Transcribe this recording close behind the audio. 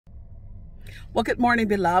Well, good morning,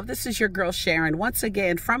 beloved. This is your girl Sharon, once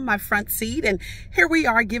again from my front seat. And here we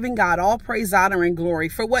are giving God all praise, honor, and glory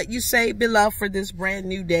for what you say, beloved, for this brand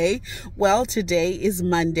new day. Well, today is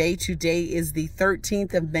Monday. Today is the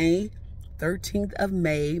 13th of May.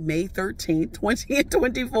 May 13th,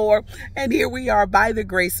 2024. And here we are by the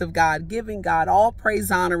grace of God, giving God all praise,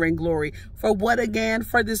 honor, and glory for what again?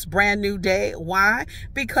 For this brand new day. Why?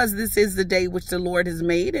 Because this is the day which the Lord has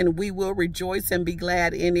made, and we will rejoice and be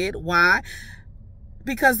glad in it. Why?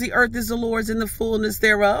 Because the earth is the Lord's and the fullness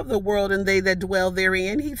thereof, the world and they that dwell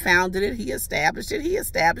therein. He founded it. He established it. He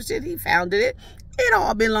established it. He founded it. It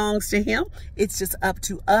all belongs to him. It's just up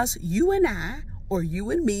to us, you and I, or you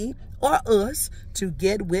and me, or us, to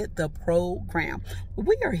get with the program.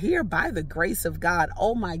 We are here by the grace of God.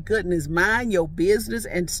 Oh my goodness, mind your business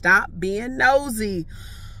and stop being nosy.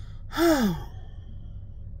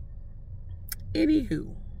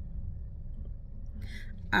 Anywho,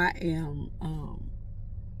 I am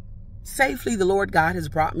safely, the Lord God has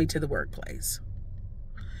brought me to the workplace.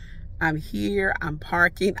 I'm here, I'm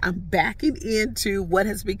parking, I'm backing into what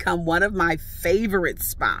has become one of my favorite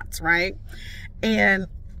spots, right? And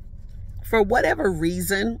for whatever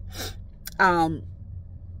reason,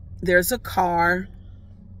 there's a car,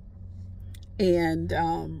 and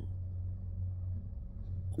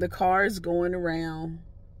the car is going around,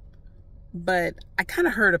 but I kind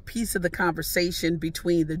of heard a piece of the conversation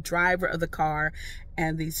between the driver of the car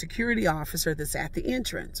and the security officer that's at the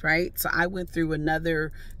entrance, right? So I went through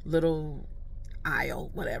another little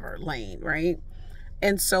aisle, whatever, lane, right?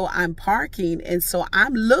 And so I'm parking, and so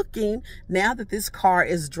I'm looking now that this car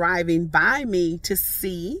is driving by me to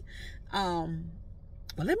see, well,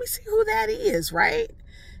 let me see who that is, right?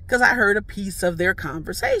 Because I heard a piece of their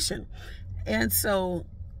conversation. And so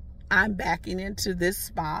I'm backing into this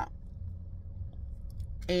spot,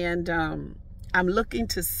 and I'm looking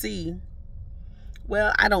to see,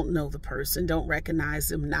 well, I don't know the person, don't recognize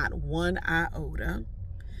them, not one iota.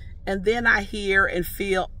 And then I hear and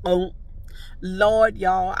feel, oh, Lord,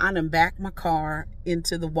 y'all, I done backed my car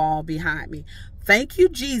into the wall behind me. Thank you,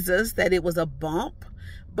 Jesus, that it was a bump,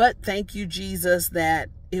 but thank you, Jesus, that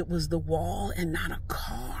it was the wall and not a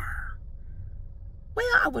car. Well,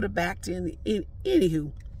 I would have backed in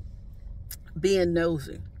anywho, being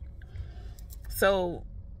nosy. So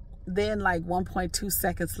then, like 1.2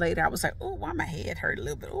 seconds later, I was like, oh, why my head hurt a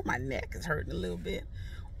little bit? Oh, my neck is hurting a little bit.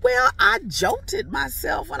 Well, I jolted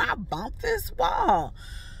myself when I bumped this wall.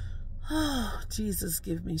 Oh, Jesus,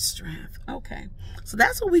 give me strength. Okay, so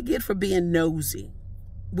that's what we get for being nosy.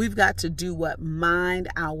 We've got to do what? Mind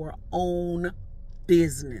our own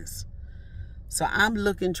business. So I'm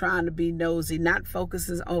looking, trying to be nosy, not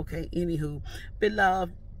focusing. Okay, anywho,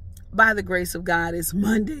 beloved, by the grace of God, it's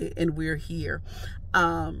Monday and we're here.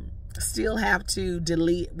 Still have to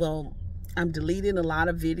delete, well, I'm deleting a lot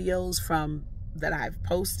of videos from that I've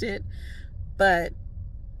posted, but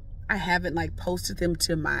I haven't like posted them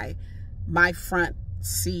to my front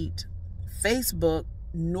seat Facebook,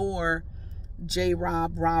 nor J.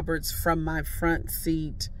 Rob Roberts from my front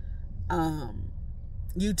seat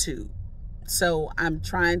YouTube. So I'm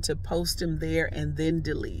trying to post them there and then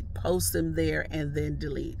delete, post them there and then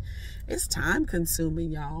delete. It's time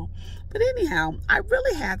consuming, y'all. But anyhow, I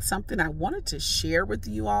really had something I wanted to share with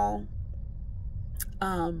you all.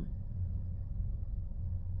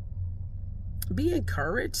 Be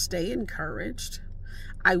encouraged, stay encouraged.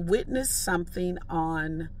 I witnessed something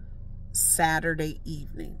on Saturday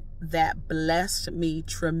evening that blessed me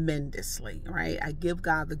tremendously, right? I give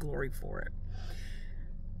God the glory for it.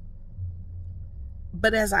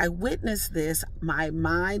 But as I witnessed this, my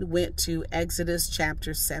mind went to Exodus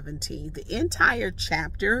chapter 17, the entire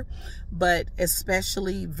chapter, but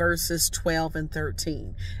especially verses 12 and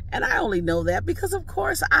 13. And I only know that because, of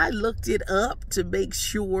course, I looked it up to make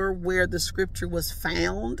sure where the scripture was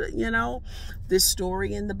found, you know, this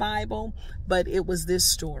story in the Bible, but it was this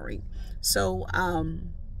story. So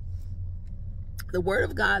the word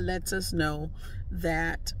of God lets us know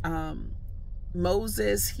that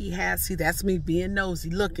Moses, see, that's me being nosy,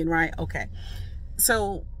 looking, right? Okay.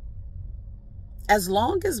 So as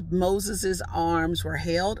long as Moses's arms were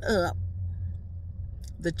held up,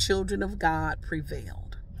 the children of God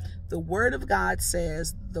prevailed. The word of God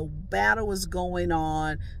says the battle is going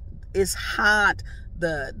on. It's hot.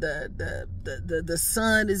 The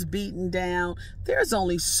sun is beaten down. There's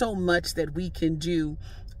only so much that we can do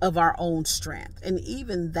of our own strength. And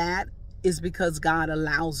even that is because God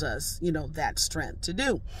allows us, you know, that strength to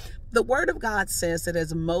do. The word of God says that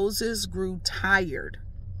as Moses grew tired,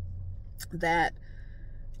 that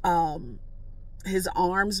his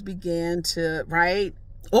arms began to, right,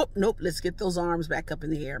 Oh, nope, let's get those arms back up in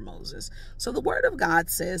the air, Moses. So the word of God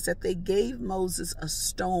says that they gave Moses a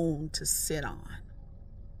stone to sit on.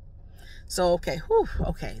 So,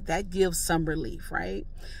 okay, that gives some relief, right?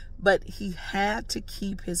 But he had to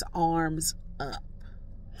keep his arms up.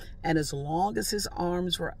 And as long as his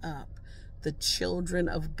arms were up, the children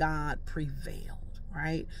of God prevailed,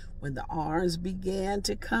 right? When the arms began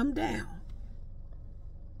to come down,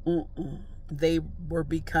 they were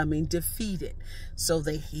becoming defeated. So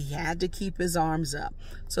he had to keep his arms up.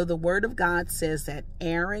 So the word of God says that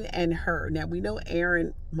Aaron and Hur, now we know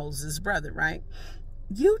Aaron, Moses' brother, right?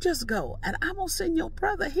 You just go, and I'm going to send your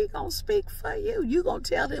brother. He going to speak for you. You going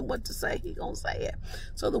to tell him what to say. He going to say it.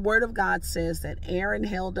 So the word of God says that Aaron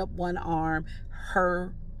held up one arm,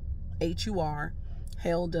 Hur, H-U-R,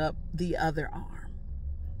 held up the other arm.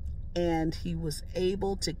 And he was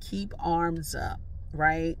able to keep arms up,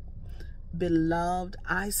 right? Beloved,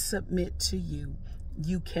 I submit to you,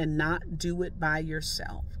 you cannot do it by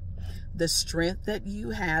yourself. The strength that you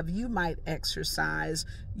have, you might exercise,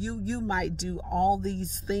 you might do all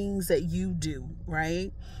these things that you do,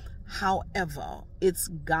 right? However, it's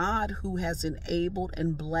God who has enabled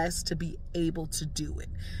and blessed to be able to do it.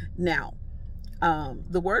 Now,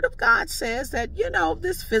 the word of God says that,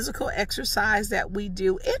 this physical exercise that we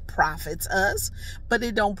do, it profits us, but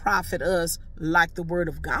it don't profit us like the word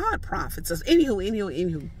of God profits us.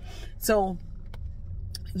 Anywho. So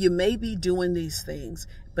you may be doing these things,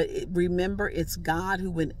 but remember, it's God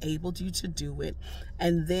who enabled you to do it.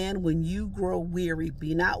 And then when you grow weary,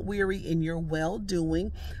 be not weary in your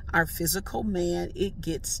well-doing. Our physical man, it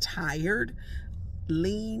gets tired.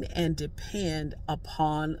 Lean and depend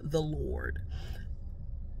upon the Lord.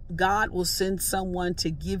 God will send someone to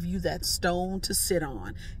give you that stone to sit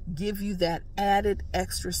on, give you that added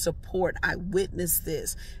extra support. I witnessed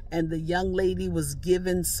this, and the young lady was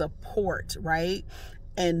given support, right?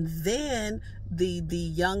 And then the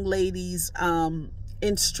young lady's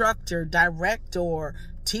instructor, director,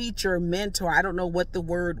 teacher, mentor, I don't know what the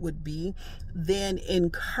word would be, then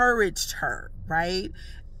encouraged her, right?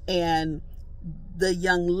 And the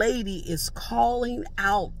young lady is calling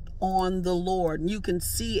out on the Lord. And you can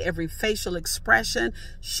see every facial expression.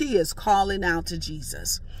 She is calling out to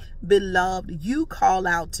Jesus. Beloved, you call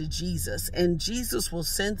out to Jesus, and Jesus will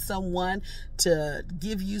send someone to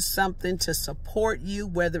give you something to support you,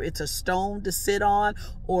 whether it's a stone to sit on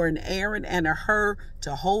or an Aaron and a Hur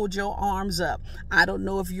to hold your arms up. I don't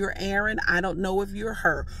know if you're Aaron. I don't know if you're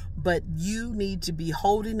Hur, but you need to be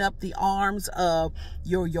holding up the arms of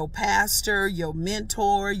your pastor, your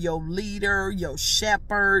mentor, your leader, your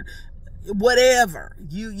shepherd, whatever.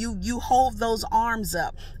 You hold those arms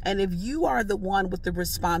up. And if you are the one with the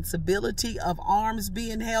responsibility of arms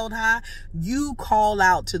being held high, you call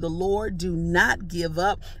out to the Lord. Do not give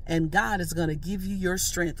up, and God is going to give you your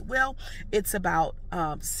strength. Well, it's about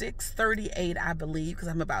 6:38, I believe, because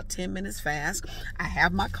I'm about 10 minutes fast. I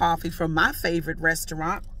have my coffee from my favorite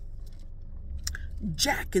restaurant,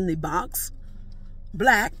 Jack in the Box,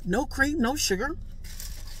 black, no cream, no sugar,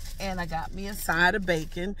 and I got me a side of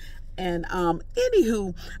bacon. And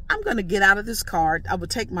anywho, I'm going to get out of this car. I will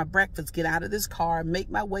take my breakfast, get out of this car, make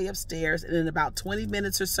my way upstairs. And in about 20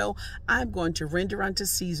 minutes or so, I'm going to render unto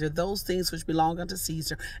Caesar those things which belong unto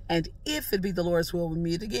Caesar. And if it be the Lord's will, we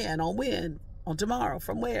meet again on when? On tomorrow.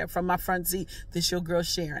 From where? From my front seat. This your girl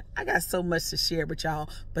Sharon. I got so much to share with y'all,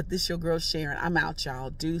 but this your girl Sharon. I'm out, y'all.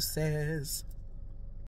 Deuces.